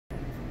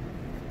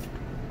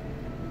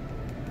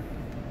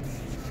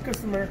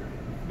customer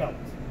belt.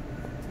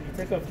 So you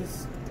take off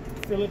this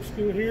Phillips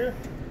screw here.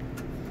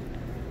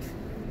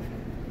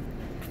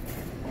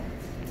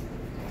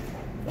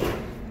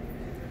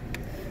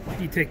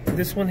 You take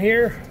this one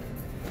here.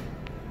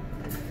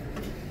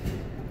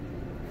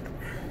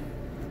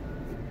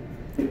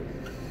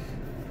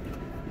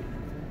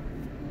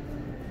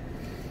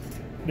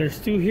 There's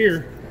two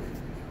here.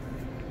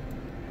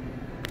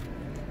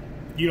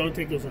 You don't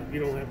take those out. You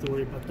don't have to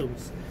worry about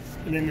those.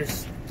 And then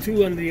there's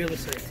two on the other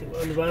side too.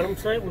 On the bottom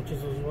side, which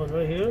is this one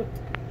right here.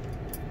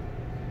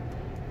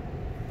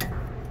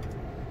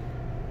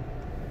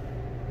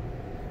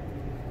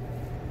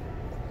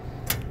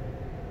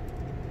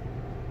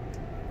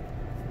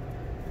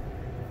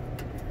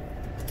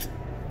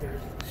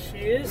 There she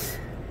is.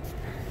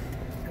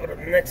 Go to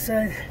the next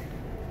side.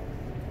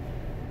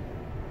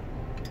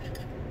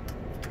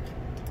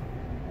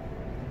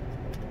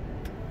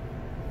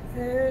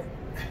 And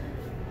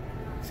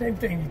same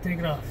thing, you take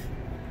it off.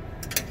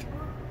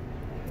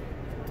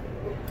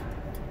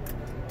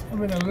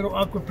 I'm in a little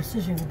awkward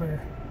position, but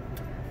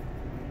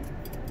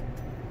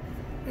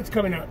it's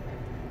coming out.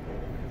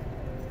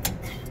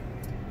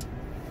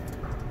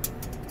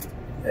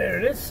 There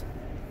it is.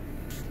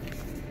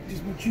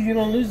 Just make sure you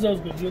don't lose those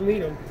because you'll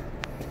need them.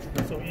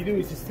 So what you do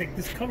is just take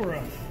this cover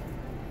off.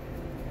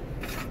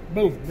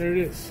 Boom, there it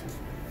is.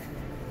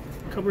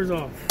 Cover's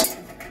off.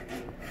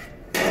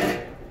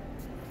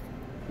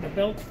 The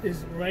belt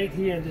is right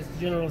here in this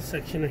general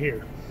section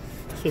here.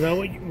 So now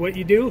what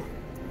you do,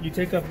 you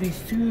take off these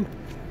two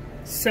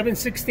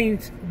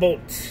 7/16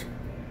 bolts.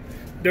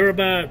 They're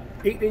about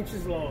 8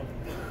 inches long.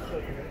 I'll show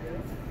you right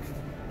now.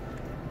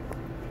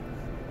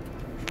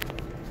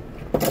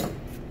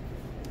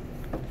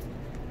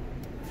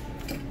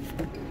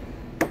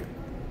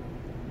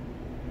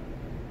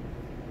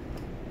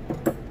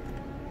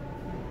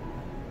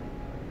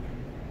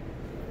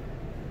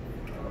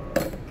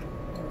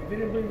 We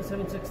didn't bring the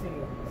 7/16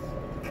 ones.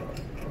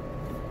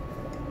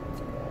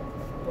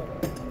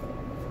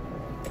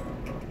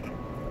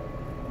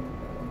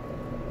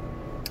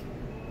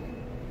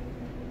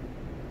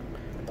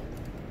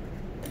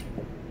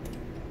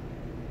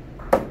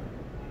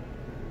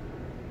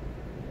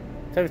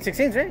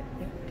 7/16, right?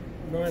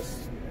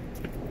 Nice.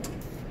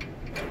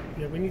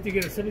 Yeah, we need to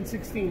get a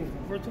 7/16.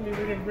 Unfortunately,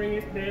 we're gonna bring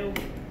it down.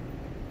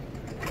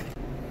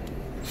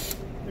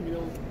 Let me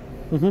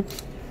know.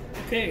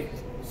 Okay,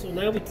 so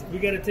now we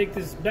got to take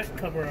this back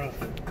cover off.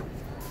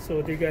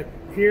 So they got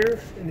here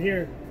and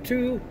here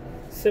two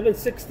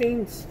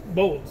 7/16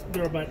 bolts.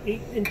 They're about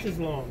 8 inches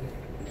long.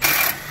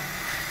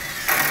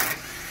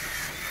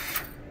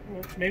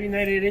 Well, maybe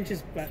not 8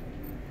 inches, but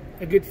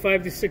a good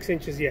 5 to 6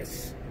 inches,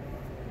 yes.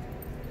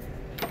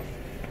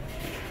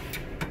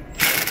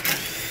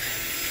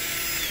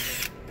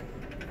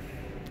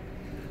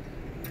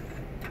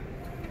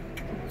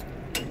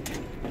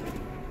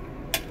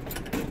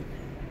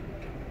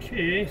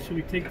 Okay, so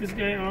we take this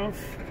guy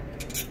off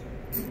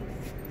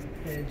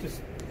and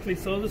just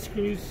place all the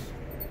screws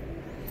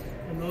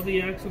and all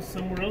the axles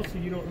somewhere else so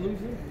you don't lose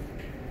them.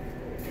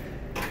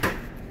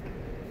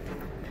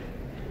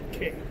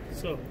 Okay,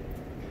 so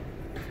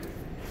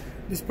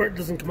this part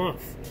doesn't come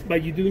off,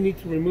 but you do need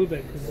to remove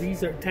that because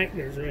these are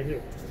tighteners right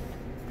here.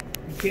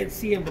 You can't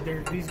see them, but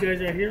these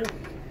guys right here.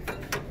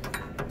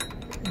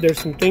 There's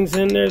some things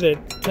in there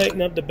that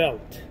tighten up the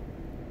belt.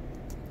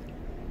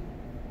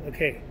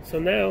 Okay, so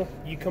now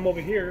you come over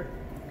here,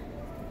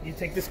 you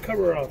take this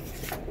cover off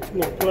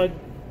to plug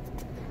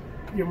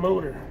your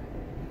motor.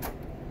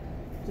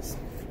 Just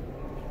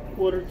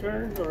quarter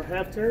turn or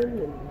half turn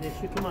and they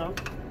should come out.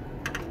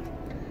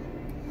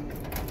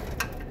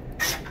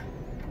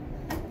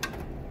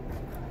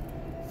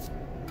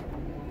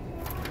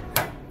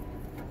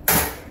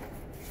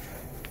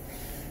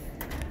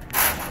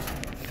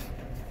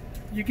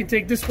 You can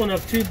take this one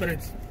off too, but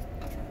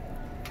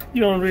you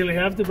don't really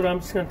have to, but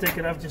I'm just going to take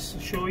it off just to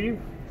show you.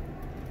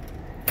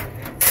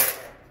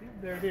 See,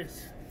 there it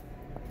is.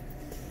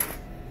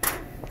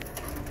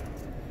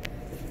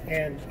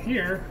 And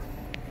here,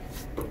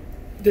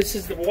 this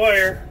is the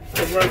wire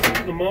that runs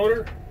to the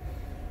motor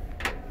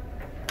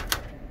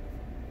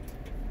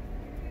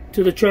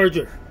to the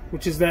charger,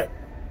 which is the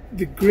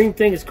green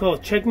thing is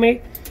called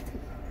Checkmate,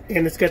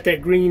 and it's got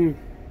that green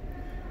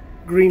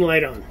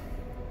light on.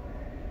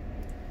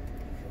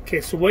 Okay,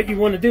 so what you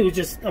want to do is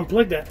just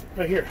unplug that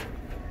right here.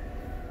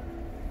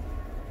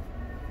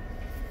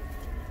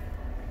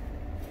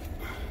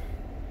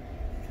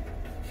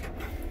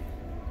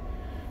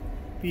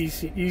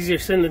 Easier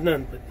said than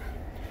done, but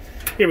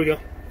here we go.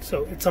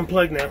 So it's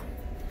unplugged now.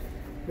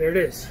 There it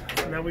is.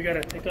 So now we got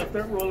to take off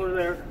that roller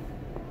there.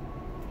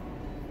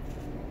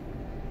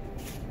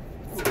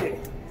 Okay,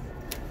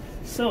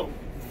 so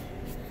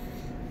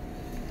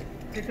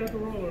take out the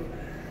roller.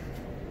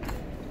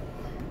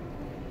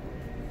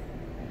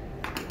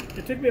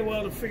 It took me a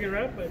while to figure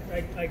out, but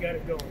I got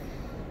it going.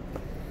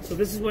 So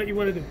this is what you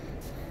want to do.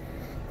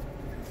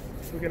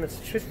 We're going to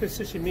shift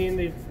position, me and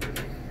the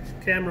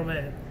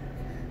cameraman.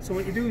 So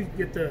what you do, you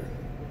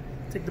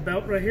take the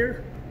belt right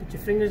here, put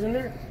your fingers in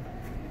there,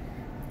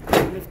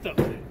 lift up,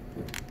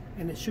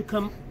 and it should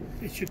come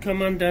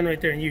undone right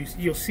there, and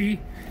you'll see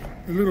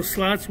the little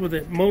slots where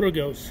the motor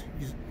goes.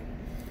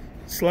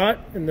 Slot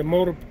and the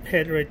motor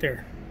head right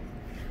there.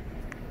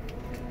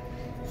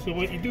 So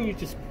what you do is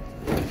just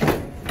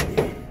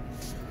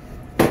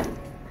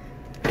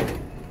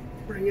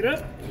bring it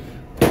up.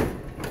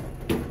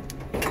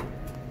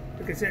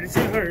 Like I said, it's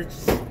not hard.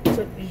 It's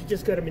something you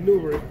just got to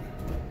maneuver it.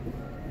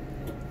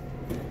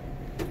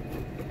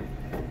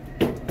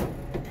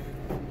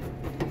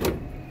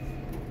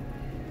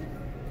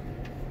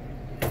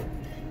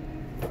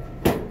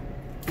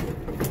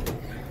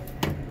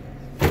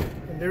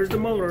 And there's the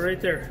motor right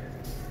there.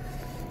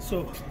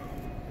 So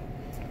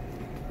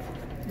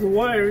the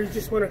wire, you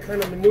just want to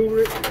kind of maneuver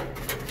it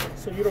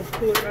so you don't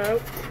pull it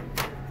out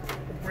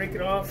or break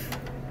it off.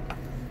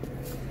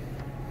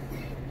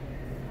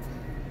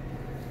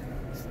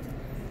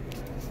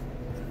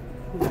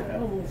 Which I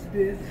almost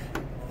did.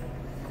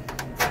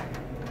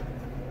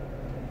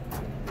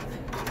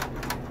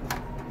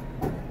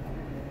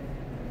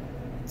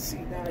 Let's see,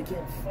 now I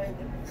can't find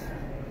it.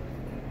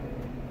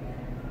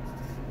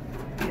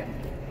 Yeah.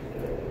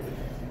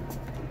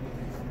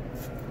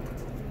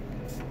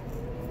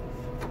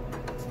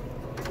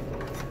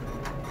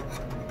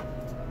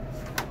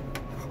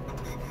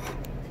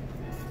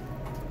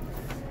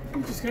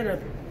 You just kind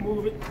of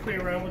move it, play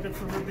around with it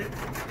for a little bit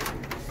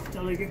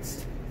until it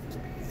gets.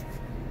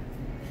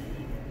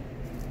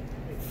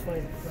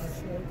 Find the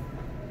flashlight.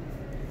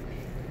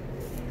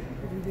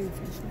 What do you do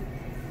for this one?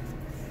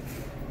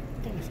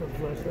 Probably some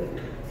flashlight.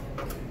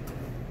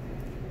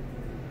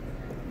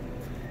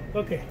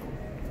 Okay.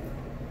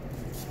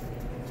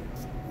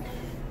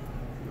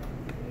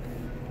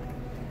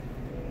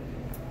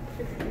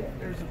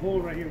 There's a hole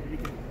right here where you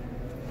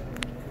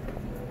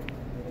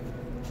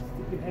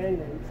can hang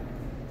them.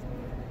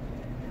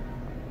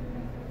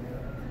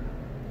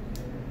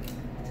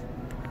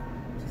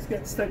 Just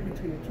got stuck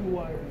between the two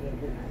wires right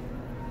here.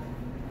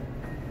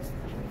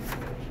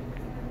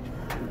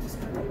 Just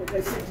kind of, like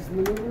I said, just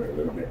maneuver it a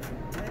little bit,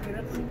 tighten it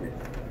up a little bit.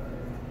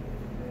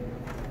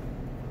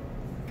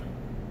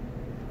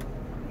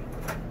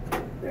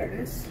 There it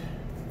is.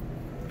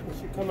 It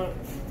should come out.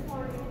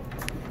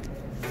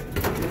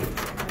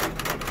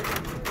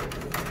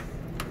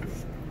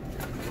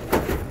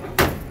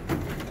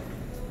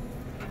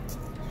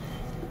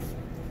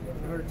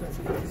 Having a hard time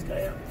to get this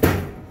guy out.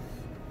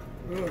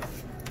 Ugh.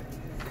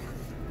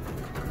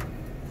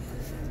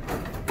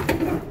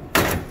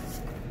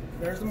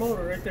 There's the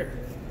motor right there.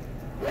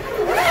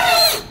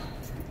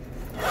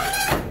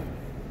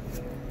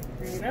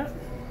 Bring it out.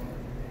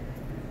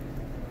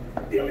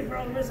 The only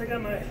problem is I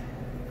got my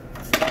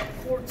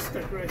cord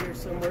stuck right here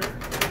somewhere.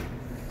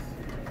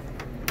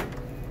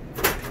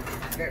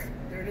 There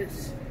it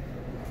is.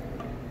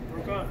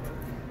 Broke off.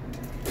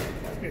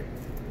 That's good.